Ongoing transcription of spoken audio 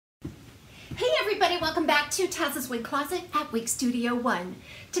everybody, welcome back to TAZS's Wig Closet at Wig Studio One.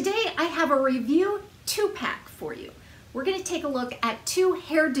 Today I have a review 2-pack for you. We're going to take a look at 2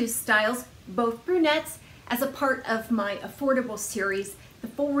 hairdo styles, both brunettes, as a part of my affordable series. The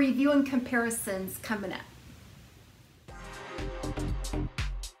full review and comparisons coming up.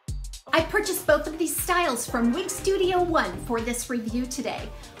 I purchased both of these styles from Wig Studio One for this review today.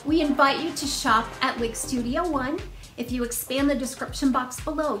 We invite you to shop at Wig Studio One. If you expand the description box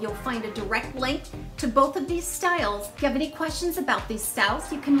below, you'll find a direct link to both of these styles. If you have any questions about these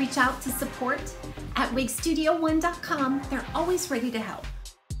styles, you can reach out to support at wigstudio1.com. They're always ready to help.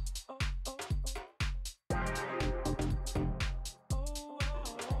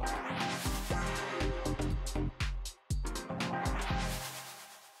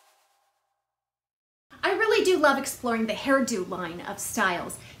 I really do love exploring the hairdo line of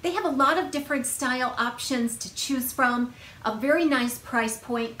styles. They have a lot of different style options to choose from, a very nice price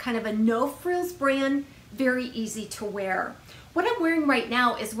point, kind of a no-frills brand, very easy to wear. What I'm wearing right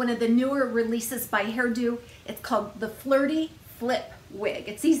now is one of the newer releases by Hairdo. It's called the Flirty Flip Wig.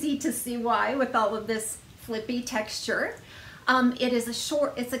 It's easy to see why with all of this flippy texture.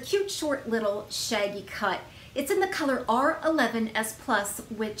 It's a cute short little shaggy cut. It's in the color R11S Plus,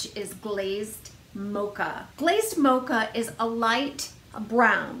 which is glazed mocha. Glazed mocha is a light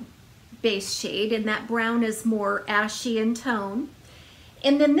brown base shade, and that brown is more ashy in tone.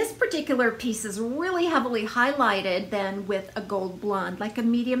 And then this particular piece is really heavily highlighted then with a gold blonde, like a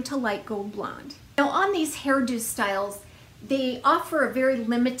medium to light gold blonde. Now on these hairdo styles, they offer a very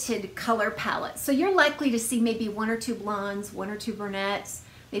limited color palette. So you're likely to see maybe 1 or 2 blondes, 1 or 2 brunettes,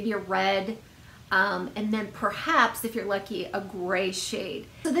 maybe a red, and then perhaps, if you're lucky, a gray shade.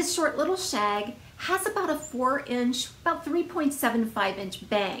 So this short little shag has about a 4-inch, about 3.75 inch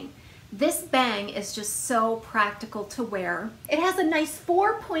bang. This bang is just so practical to wear. It has a nice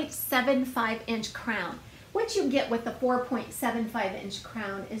 4.75 inch crown. What you get with the 4.75 inch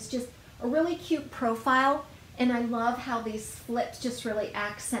crown is just a really cute profile, and I love how these flips just really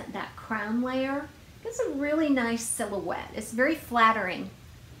accent that crown layer. It's a really nice silhouette. It's very flattering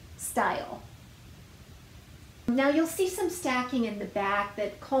style. Now you'll see some stacking in the back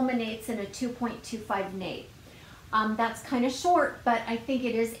that culminates in a 2.25 nape. That's kind of short, but I think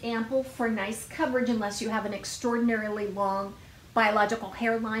it is ample for nice coverage unless you have an extraordinarily long biological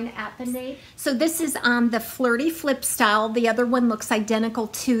hairline at the nape. So this is the Flirty Flip style. The other one looks identical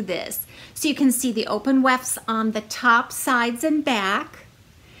to this. So you can see the open wefts on the top, sides, and back.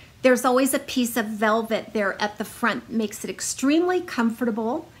 There's always a piece of velvet there at the front, makes it extremely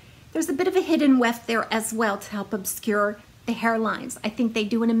comfortable. There's a bit of a hidden weft there as well to help obscure the hairlines. I think they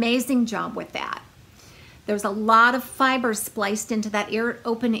do an amazing job with that. There's a lot of fiber spliced into that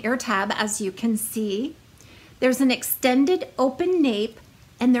open ear tab, as you can see. There's an extended open nape,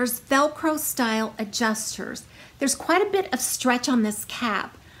 and there's Velcro style adjusters. There's quite a bit of stretch on this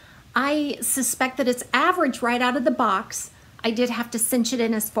cap. I suspect that it's average right out of the box. I did have to cinch it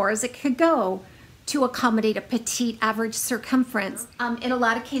in as far as it could go to accommodate a petite average circumference. In a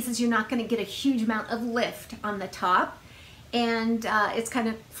lot of cases, you're not going to get a huge amount of lift on the top, and it's kind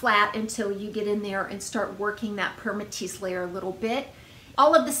of flat until you get in there and start working that permatease layer a little bit.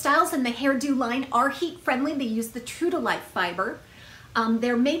 All of the styles in the hairdo line are heat friendly. They use the True to Life fiber.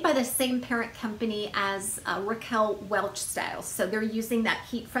 They're made by the same parent company as Raquel Welch styles, so they're using that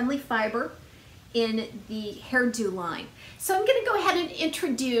heat friendly fiber in the hairdo line. So I'm going to go ahead and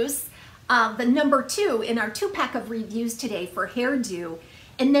introduce the number 2 in our 2-pack of reviews today for hairdo.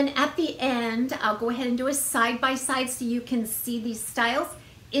 And then at the end, I'll go ahead and do a side-by-side so you can see these styles,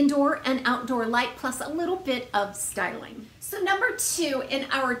 indoor and outdoor light, plus a little bit of styling. So number 2 in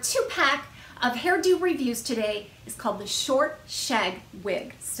our 2-pack of hairdo reviews today is called the short shag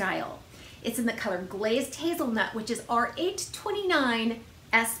wig style. It's in the color Glazed Hazelnut, which is R829S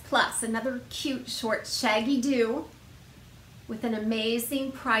plus, another cute short shaggy do with an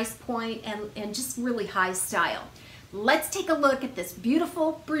amazing price point and just really high style. Let's take a look at this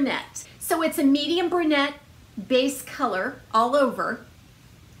beautiful brunette. So it's a medium brunette base color all over,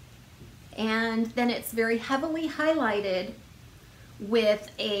 and then it's very heavily highlighted with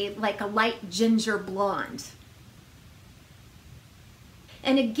like a light ginger blonde.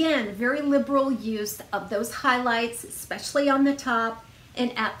 And again, very liberal use of those highlights, especially on the top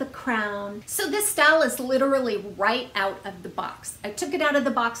and at the crown. So this style is literally right out of the box. I took it out of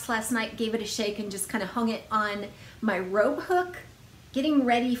the box last night, gave it a shake, and just kind of hung it on my robe hook, getting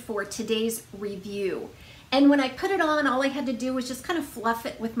ready for today's review. And when I put it on, all I had to do was just kind of fluff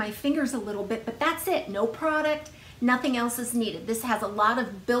it with my fingers a little bit, but that's it. No product, nothing else is needed. This has a lot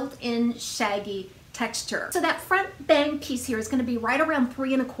of built-in shaggy texture. So that front bang piece here is going to be right around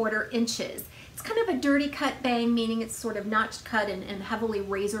 3¼ inches. It's kind of a dirty cut bang, meaning it's sort of notch cut and heavily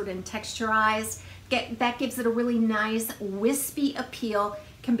razored and texturized. That gives it a really nice wispy appeal.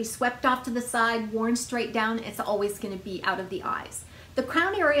 Can be swept off to the side, worn straight down. It's always going to be out of the eyes. The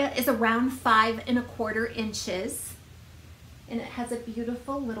crown area is around 5¼ inches, and it has a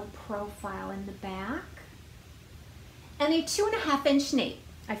beautiful little profile in the back and a 2½ inch nape.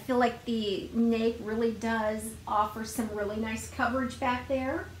 I feel like the nape really does offer some really nice coverage back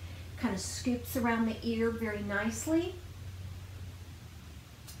there. Kind of scoops around the ear very nicely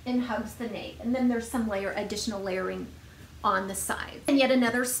and hugs the nape. And then there's some additional layering on the sides. And yet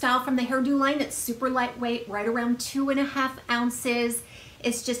another style from the Hairdo line that's super lightweight, right around 2½ ounces.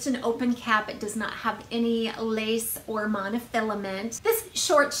 It's just an open cap. It does not have any lace or monofilament. This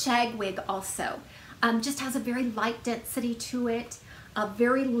short shag wig also just has a very light density to it, a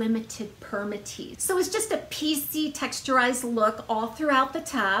very limited permatease. So it's just a piecey texturized look all throughout the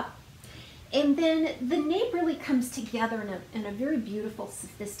top. And then the nape really comes together in a very beautiful,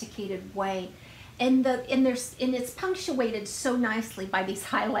 sophisticated way. And it's punctuated so nicely by these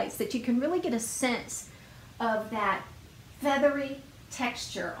highlights that you can really get a sense of that feathery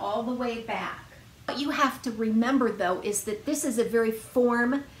texture all the way back. What you have to remember though is that this is a very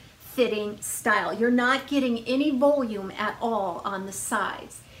form-fitting style. You're not getting any volume at all on the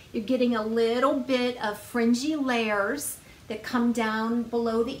sides. You're getting a little bit of fringy layers that come down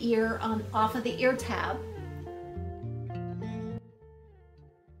below the ear off of the ear tab.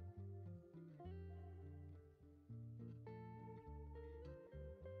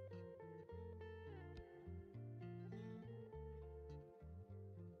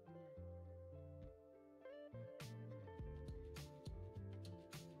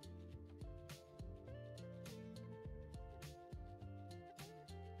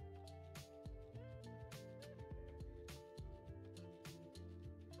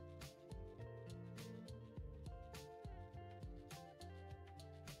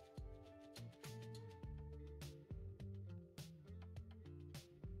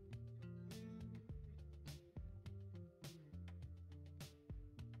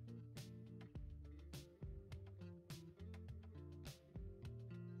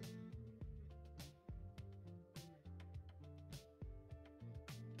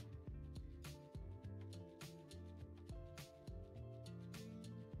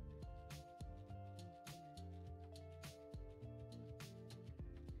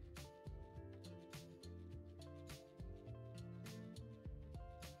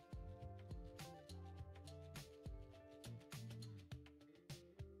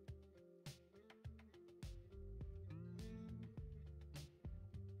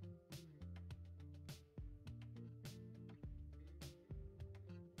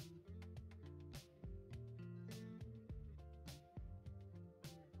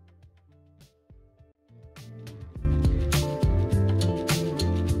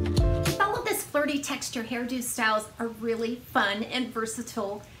 Flirty texture hairdo styles are really fun and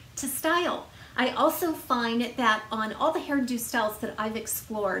versatile to style. I also find that on all the hairdo styles that I've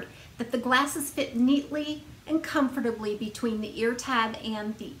explored, that the glasses fit neatly and comfortably between the ear tab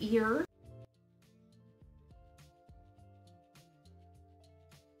and the ear.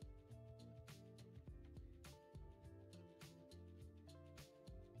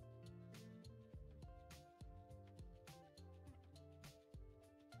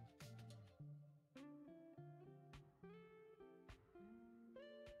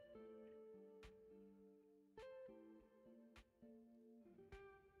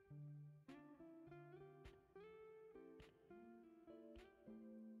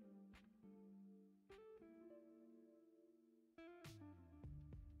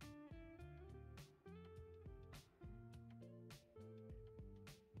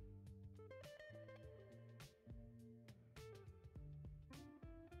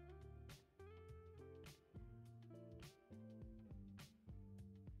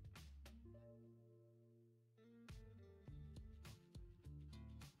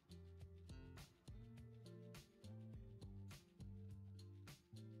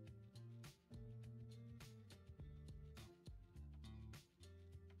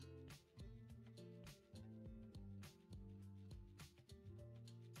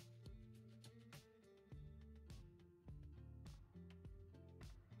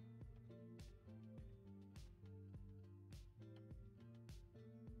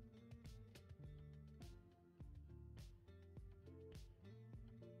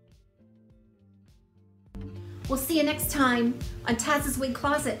 We'll see you next time on TAZSWIG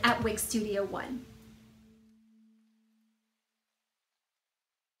Closet at Wig Studio 1.